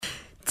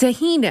De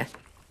híine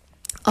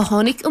a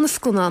tháinig an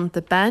sconan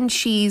de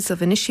Banshees of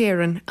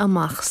Inisherin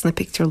amachs na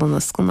picture na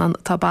sconan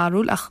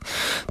tabarúil ach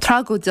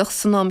trágó deach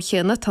san nám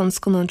chéanna tan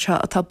sconan seo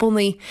a tá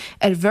bunaí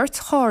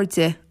bhirt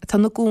cháde tá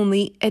na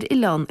gúnaí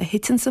Ileán a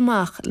hitin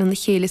samach le na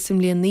chéile sim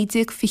líon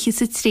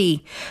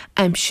 1953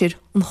 aimsir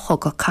an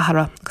chogad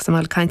cara. Gus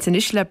am caiintin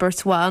is le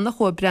Bertháin a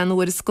chu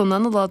breanúir is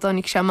sconan na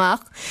ládánig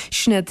seamach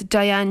snead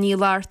Diane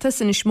Larta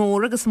san is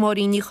mór agus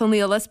móríní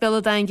chonéala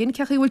spela daingin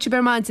ceach bhfuil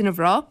ber maidin a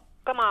bhrá.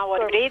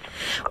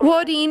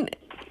 Warín,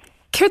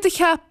 céir a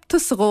cheap tá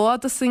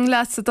srád a sin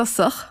leas a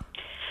dasach?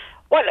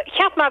 Well,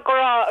 cheap me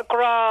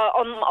gra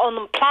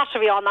an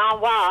pláisií an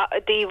áhá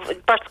dí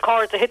Bert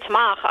Cord a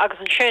hitach agus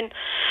an sin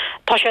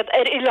tá sé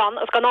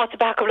Ileán as gan náta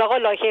be le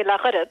goile chéile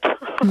chuid.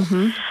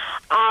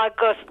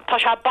 Agus tá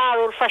se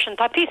barúil freisin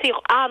tá PC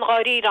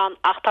anráíran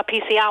ach tá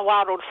PC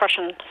anhharúil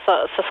freisin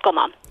sa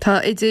sconan.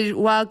 Tá idir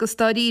bhágus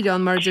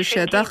daríran mar de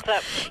séach.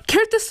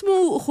 Céir a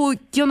smó chu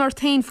gionar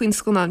tain faoin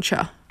sconan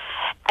seo?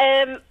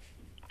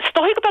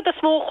 Stoig bed a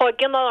smó chu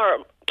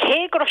ginnar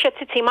cé gro sé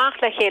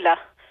titíach le chéile.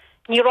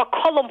 Ní ra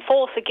colm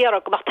fós a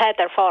géach nach teid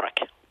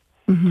fáric.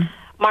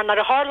 Mar nar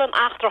a Harlan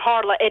achtar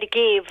hála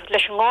géh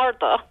leis an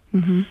gáda,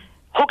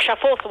 thug se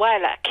fós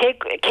bhile,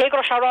 cé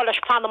gro se rá leis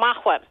chláán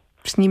amachhaim.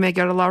 Ní me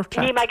gur a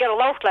láirtlet. Ní me gur a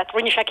láirtlet,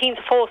 rinne se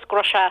cínta fós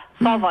gro se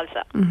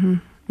sábhailse.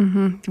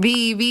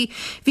 Bhí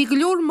go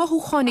leor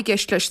mothúcháinnig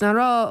eist leis na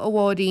rá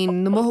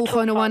bháín na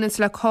mothúcháin bhhaine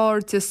le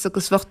cáirtas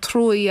agus bheith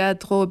tróí a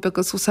dróib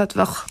agus úsad.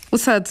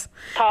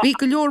 Bhí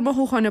go leor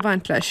mothúcháin a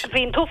bhaint leis.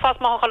 Bhín túfas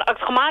mothúcháin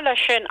agus chomáile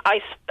sin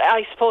I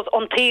suppose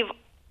an tíh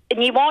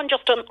ní bháin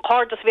just an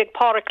chádas bhíag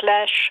páric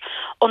leis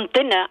an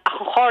duine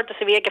ach an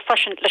chádas a bhíag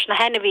freisin leis na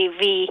henahí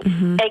bhí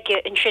ige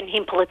in sin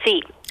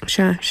himpelatí.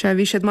 Se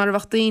bhí siad mar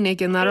bhachtaíine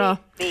ige na rá.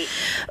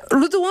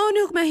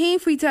 Rudháinúch me héon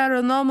faoi dear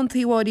an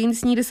námantaíháín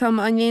sníad sam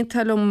anéon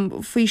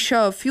talm faoi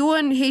seo.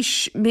 Fiúin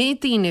héis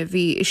médaine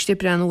bhí iste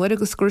breanúir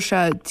agus gur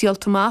se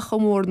díaltamach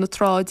am mór na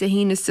tráid a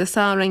híine sa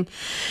sáring.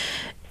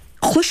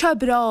 Chluise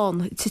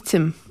brán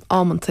titim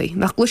ámantaí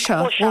nach gluise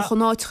ó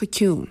náid chu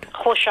ciún.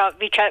 Chluise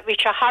bhí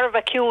se Harbh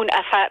ciún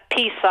a fe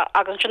písa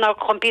agus sin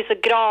chun písa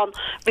grán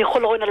bhí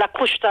choláine le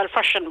clustal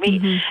freisin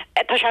bhí.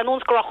 Tá sé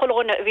nús go a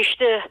choláine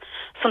bhíiste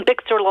san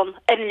Bictorlan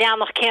in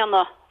leannach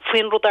céanna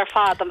faoin rud ar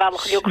fad an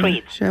bhealach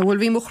leocríd. Bhfuil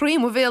bhí mo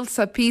chríim ó bhéal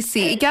sa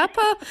PC. I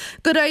gapa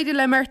go raide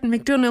le Merton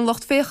McDonald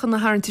locht féchan na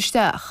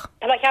háintaisteach.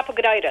 Tá bheith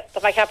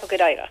ceappa go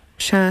daire.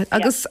 Se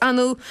agus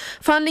anú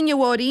fanling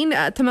bháín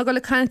tá go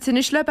le caiintin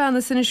is le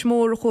banna san is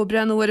mór cho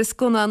breanúir is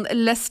gunnan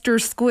Leicester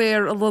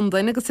Square a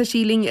London agus a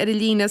síling ar a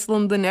línas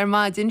London ar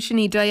maidin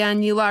sinní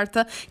Diane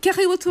Larta.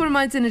 Cecha bhfuil túair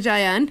maidin a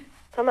Diane?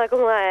 Tá go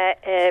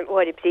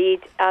bhhaid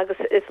bríd agus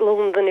is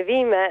London a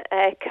bhíime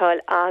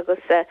ceáil agus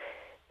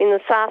in na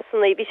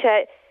Sasanna bhí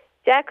sé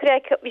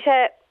bhí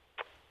sé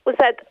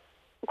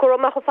go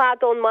amach go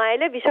fád ón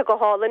maile bhí se go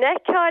hálan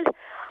ceáil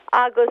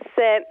agus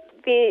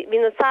bhí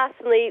na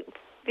Sasanna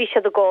bhí se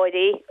a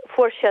gáirí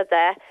fuair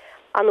de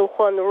anú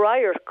chun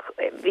Roiark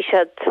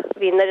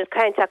hí na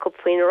caiinte go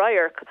faoin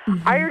Roiark.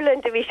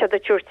 Ireland a bhí se a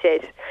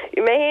túirtéid.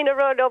 I mé héana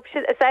rá op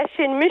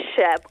sin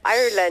mise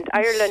Ireland a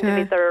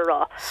bhí ar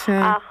rá.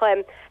 Ach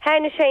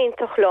héna sé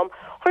tuchlum.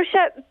 Chuir se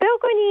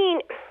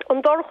beganín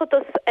an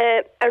dorchatas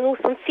ar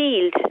nús an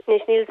field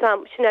níos níl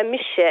sam sinna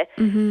mise.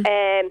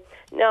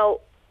 Now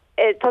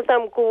tá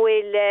sam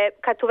gohfuil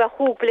catú bheith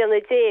chuúg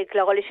blianana déag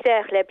le gáil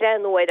isteach le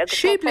breanúid.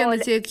 Sí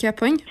blianana déag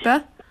ceapain,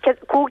 ba?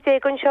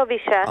 Cúgdéag an seo bhí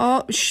se.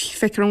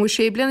 Feicear an bhfuil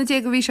sé blianana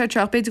déag a bhí se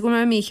teach beidir go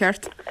mé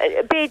mícheart.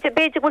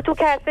 Beidir go tú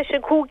ceart fis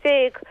an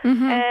cúgdéag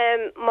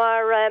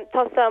mar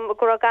tá sam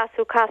go a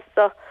gasú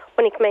casta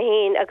chunig mé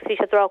héin agus bhí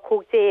se rá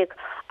cúgdéag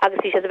agus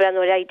bhí se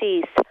breanúir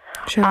IDs.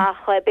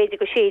 Ach beidir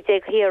go sé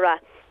déag hira.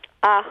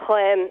 Ach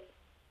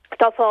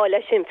tá fáil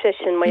leis sin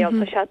frisin mai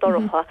alta se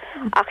dorcha.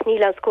 Ach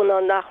níl an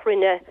scúna nach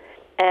rinne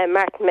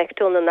Martin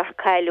McDonald nach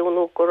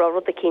caiúnú go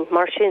rud a cinint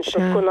mar sin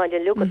scúnáile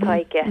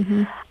lugatáige.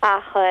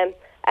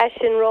 Ach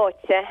sin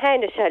ráite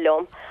héine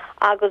selum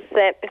agus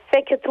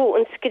feice tú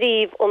an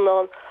scríb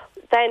an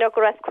daine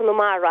go ras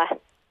chunamara.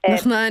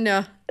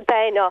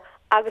 Daine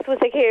agus bhú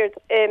chéir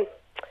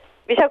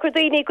bhí se chu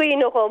daoine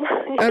goíachom.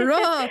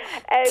 Ará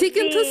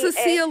Tuiginnta sa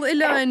síal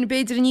Ileán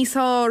beidir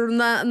níosá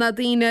na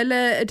daine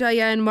le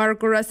Diane mar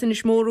go ras in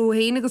is mórú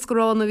héine agus go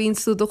rán a bhín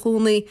sú do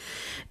chunaí.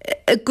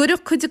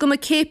 Gurach chuide go na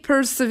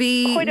capers a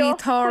bhí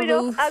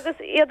táú. Agus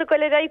iad go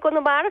le ra go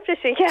na mar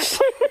frisin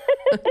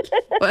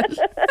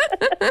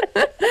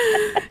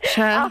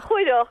a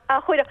chuideach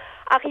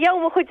ach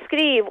jaam chuid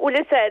scríb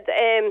úla said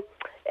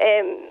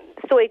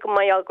stoi go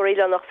mai al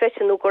gorile nach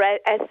fesin nó go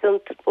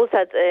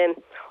úsad an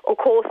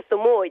cósta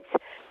móid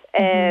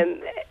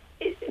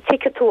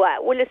ticketúa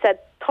úla said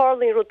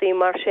tarlín rudí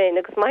mar sin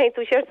agus mai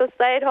tú séir a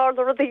staid hard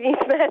rudí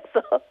níos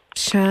mesa.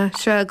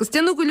 Se agus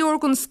déanú go leor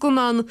gon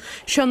sconan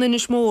sean in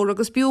is mór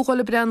agus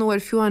bíúáil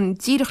breanúir fiúin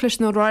díirech leis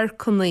na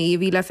ráircannaí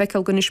bhí le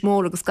feiceil gon is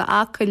mór agus go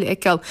acail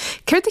eiceil.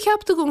 Ceirt a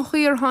cheapta gon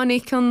chuir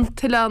tháinig an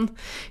tileán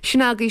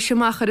sinagaí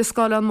semachar is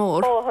scáil an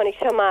mór? Tháinig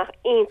semach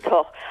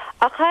iontoch.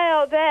 A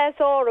cha bheith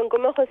áran go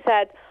mucha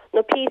said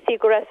no PC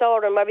go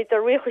rasáran mar vid a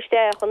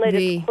richusteach an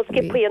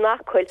skipi an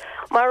nachhfuil.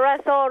 Mar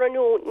rasáran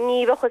nó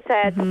níhacha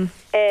sé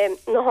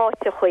na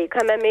háte chuoi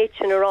cha me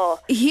méitsin ará.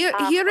 Hir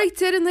ag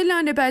de an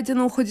leine beidir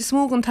nó chud is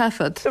smóg an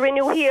tafad.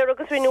 Rinú hir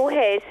agus rinú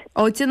head.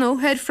 Ó dinó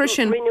head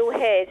frisin. Rinú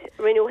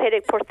head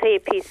ag porté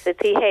pí a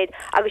tí head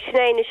agus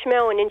snéin is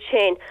smein in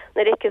sin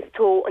na rikas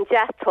tú an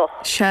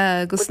deatoch. Se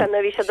agus an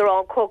vi se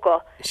rá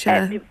coga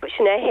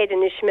sinna head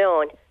is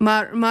smein.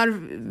 Mar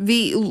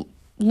hí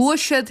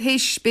luisiad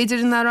hééis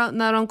beidir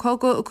nar an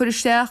coga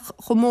chuiristeach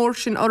chomór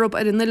sin orb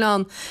ar in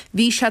Nilán,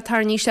 hí se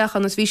tarníisteach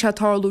anas bhí se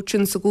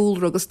tarlúsin sa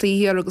gúil agus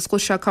tíhir agus go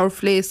se cá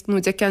flééis nó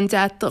de an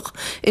deach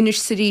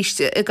inis sa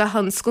ríiste i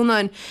gahan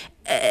sconain.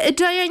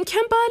 Dian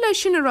cean bailile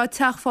sin ará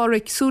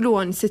teachfáric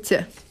súlaáin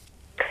site?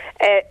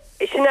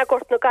 Sinna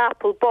gort na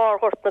gapel, bar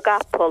gort na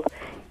gapel.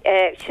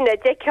 Sinna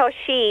deá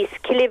síos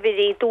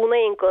kiliveri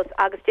dúnaingos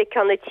agus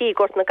deá na tí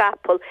gort na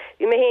gapel.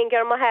 Vi me hen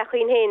ger ma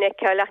hechin héine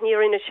ceach ní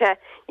rinne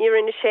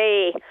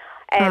sé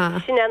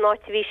sinna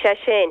náti ví sé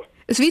sin.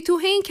 Is ví tú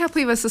héin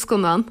cepaí was is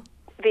gunán?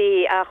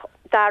 Vi ach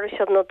dar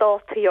se na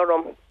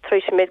dátaíorm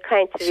tris mid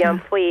kaint vi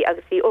an foioi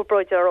agus vi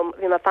opbroidirm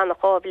vi ma fanna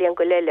chábli an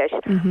go leiles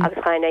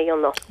agus chaine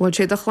jonno. Wal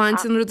sé a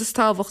chláintin ru is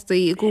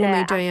táhachttaí i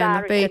gúna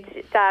Diana bé.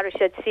 Dar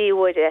se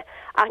síúide.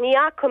 Ach ní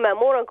acu me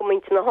mór an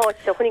gomuinte na háit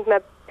so chunig me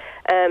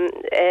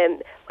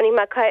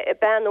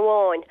ben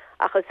amháin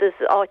achas is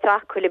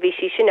áteachchuile bhí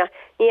sí sinna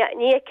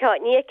ní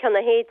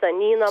ceanna héad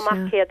ní ná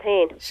machchéad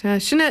hain.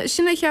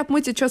 Sinna cheap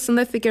muide tro an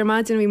lefi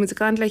Germádin bhí mu a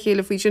gan le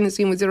chéile faoi sinna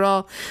sí muidir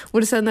rá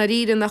bhfu san na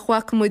rían nach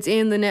chuacamuid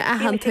aonanna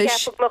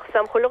ahantais.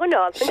 sam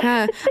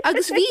choá.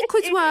 Agus bhí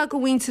chuidhá go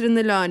bhhaintear in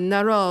na láin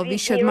na rá bhí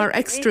siad mar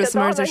extras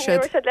mar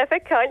siad. le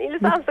feáin íle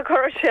sam sa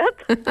cho siad.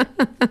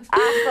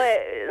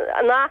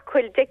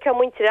 nachchuil dicha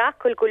muinte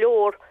acuil go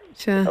leor.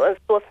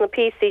 Bos na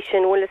PC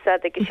sin bhfuil sa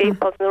ag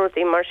sépás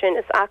nóí mar sin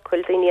is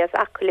acuil daoine as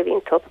acuil a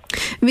bhín top.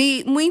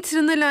 Bhí muintear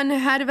in na lein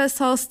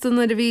Harbheithsástan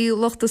a bhí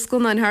lochta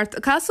sconain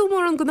hart. Casú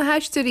mór an go na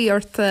heisteí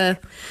orta?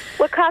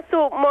 Well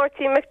casú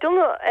Marty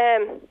McDonough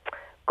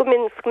go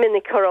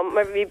minnig chum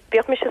mar bhí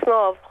beoch mis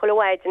snáb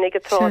chohhaidin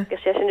ag tro go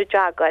sé sin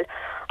jagal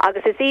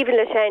agus is even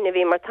le séna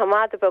bhí mar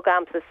tamada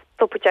program sa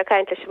stoppa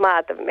kainte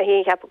semada me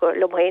hé heb go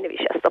lomhéine bhí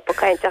se stoppa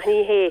kaintach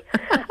ní hé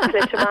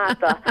le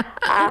semada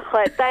a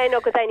dain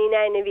go daine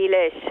neine bhí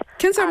leis.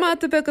 Cins ar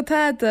mata be go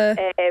taide?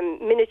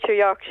 Miniature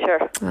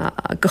Yorkshire.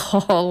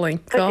 Goáling.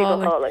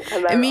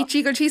 I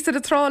mítí gur tí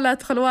a trála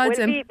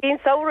chohhaidin. Bhín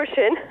saoir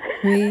sin.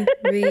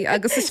 Bhí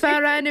agus is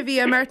fearreinna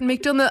bhí a Martin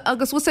McDonough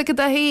agus bhs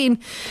a hain.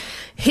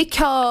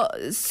 Hiá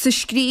sa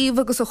scríb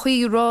agus a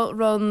chuí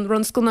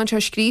ran sconan se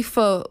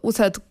scrífa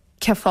úsad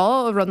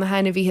ceá ran na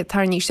hena bhíthe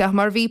tarníisteach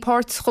mar bhí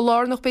páirt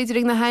choláir nach beidir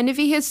ag na hena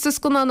bhíhéad sa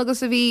sconan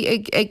agus a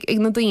bhí ag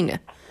na daine.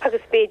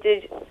 Agus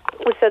beidir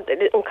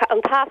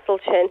an tasal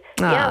sin.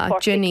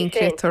 Jenny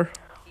Cater.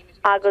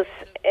 Agus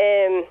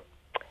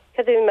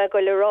cadú me go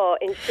le rá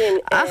in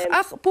sin.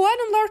 Ach buan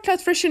an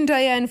láirlaat frisin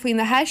Diane faoin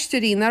na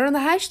heisteí nar an na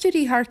heisteí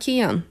th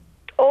cían.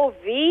 Oh,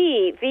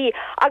 hí.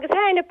 Agus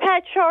hain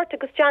Pat Short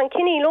agus John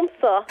Kinney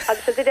lumsa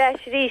agus a go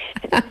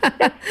ríist.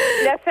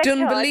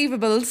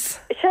 Unbelievables.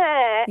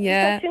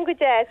 Sin go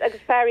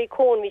agus Barry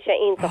Cohn hí sé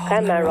onta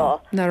camera.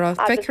 Nárá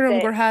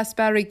fecrum gur has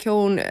Barry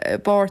Cohn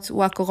bart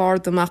wa go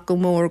gáard amach go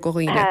mór go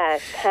riine.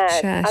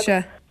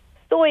 Se.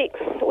 Dói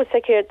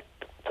úsacéir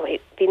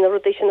hí na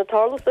rudééis sin na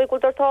talús go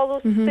ar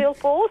talús stil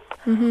fós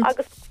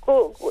agus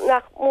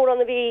nach mór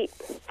an a bhí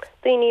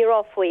daoine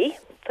ráfuoi.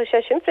 Tá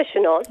sé sin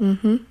frisinán.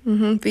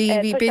 Bhí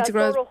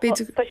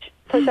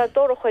Tá sé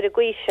dora chuir a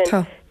gcuisi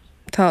sin.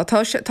 Tá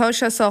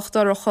sé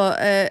sochttarcha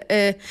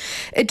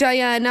i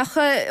Diana nach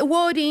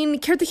bháín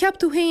ceir a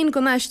cheapú hain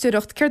go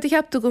neisteocht, ceir a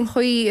cheapú gon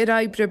chuí i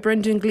raibbre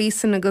Brendan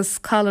Gleeson agus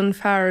Colin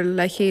Farrell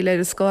le chéile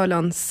a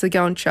Scálan sa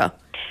gceanse.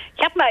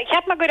 Ceap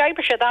me go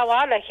raibbre sé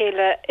dáháile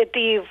chéile i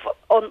dtíobh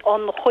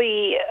an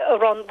chuí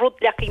ran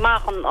rudleach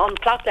íach an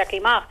plátleach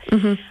íach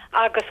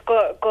agus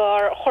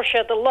gur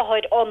chuirse de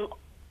loid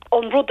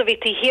an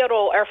rudahítí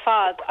hero ar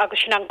fad agus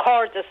sin an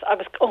cardas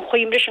agus an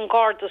chuimris an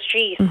cardas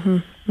síos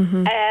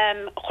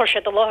chuir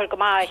sé do láthir go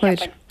mai.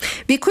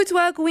 Bhí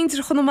chuidhá go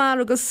bhaintear chun má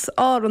agus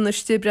áran na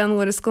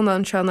stibreanúir is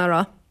gunán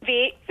seanara.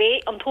 Bhí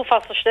an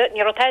túfaiste ní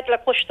a teid le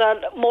pluiste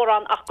mór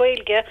an ach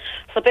goilge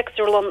sa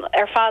Bicúlan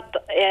ar fad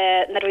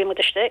na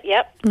rimuiste,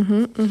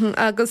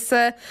 agus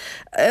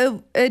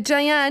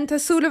Diane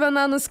tásúla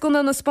an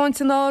scunan na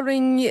spáintin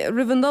áring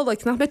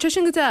rihanolaigh nach bete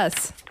sin go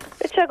deas.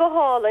 Bite go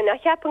hálainn a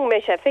cheapang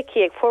me sé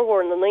fici ag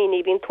forhór na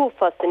naoine bhín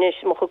túfastan is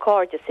mo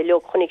chuáde sa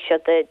leog chunig se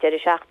de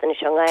seachtain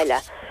is an gáile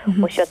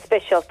ó se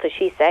speisialta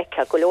sí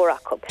eice go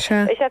leorachb. Is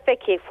sé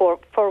fici ag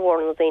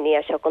forhór na daoine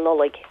a se go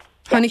nolaigh.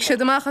 Hannig sé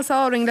amachchas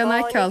áring le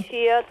neiceil.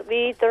 Siad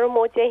hí ar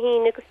móide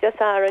híine agus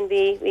deáran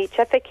bhí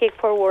traffic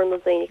forhór na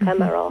daoine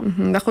camera.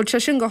 Na chuil se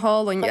sin go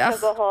hálainn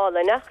go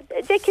hálainn.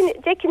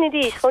 Decinna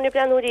dís chuna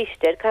breanú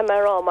ríiste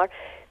camera mar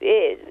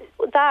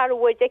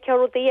darúir de ce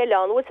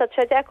déán ús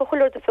se de go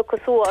choir de fi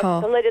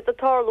cosúá le a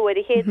tarlúir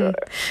i héidir.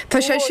 Tá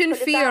sé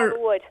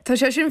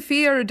sin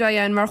fear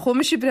Diane mar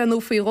chum si brenn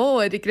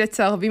faoráid i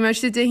greta bhí me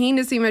de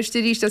hínas í me de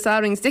ríiste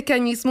árings de ce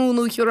ní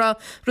smúnú chura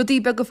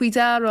rodí be go faoi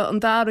dara an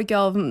dar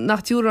geall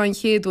nachtúra an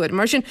chéadúir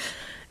mar sin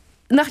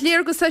nach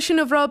léir go sin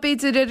a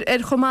bhrábéidir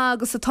chomá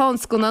agus a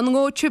táscon an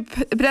ngótib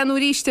brenn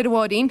ríiste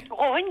bháín.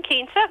 Roin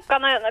cínsa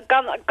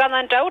gan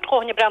an dat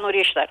roinine brenn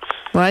ríiste.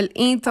 Well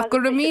ionach go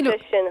míle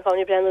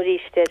chonig brenn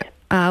ríiste.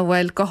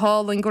 Well go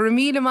hálainn go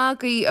míle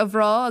mágaí a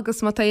bhrá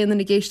agus má taanana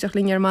na géisteach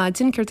líar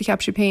maidin chuirta ceap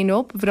sé péin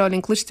op,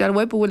 bhrálinn cluistear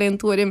web bhfuilon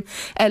túirim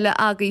eile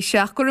agaí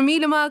seach go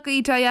míle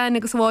mágaí Diane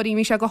agus bháí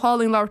mí se go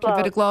hálainn láirla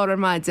bit a glár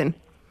maidin.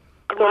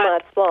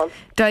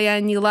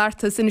 Diane ní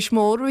látas in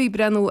smór í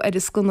brenn ar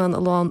is scunan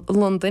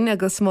London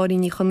agus máí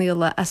ní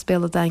chonéile a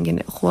spéla dain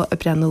chu a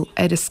brenn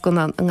ar is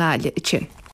scunan an gáile i sin.